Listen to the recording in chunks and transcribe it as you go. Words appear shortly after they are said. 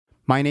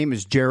My name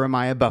is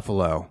Jeremiah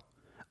Buffalo.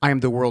 I am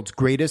the world's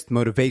greatest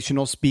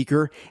motivational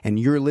speaker, and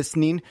you're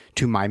listening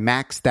to my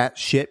Max That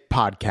Shit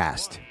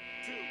podcast.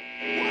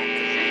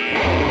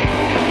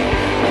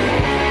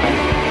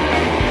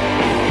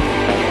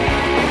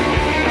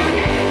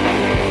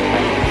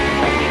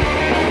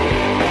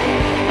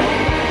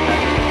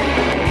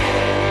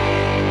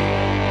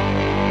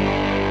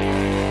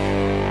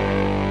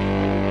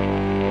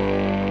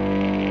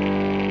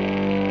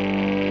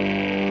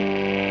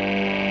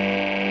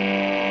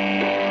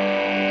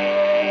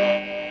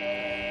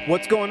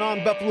 What's going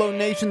on, Buffalo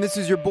Nation? This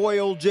is your boy,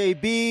 Old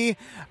JB.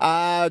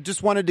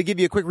 Just wanted to give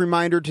you a quick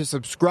reminder to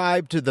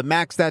subscribe to the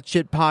Max That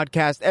Shit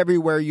podcast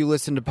everywhere you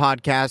listen to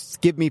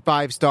podcasts. Give me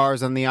 5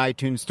 stars on the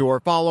iTunes store.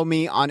 Follow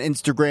me on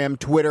Instagram,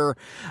 Twitter,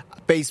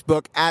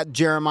 Facebook, at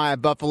Jeremiah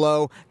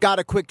Buffalo. Got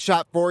a quick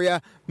shot for you.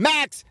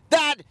 Max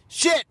That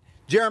Shit!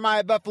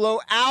 Jeremiah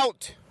Buffalo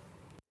out!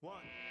 1,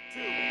 2,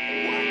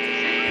 1.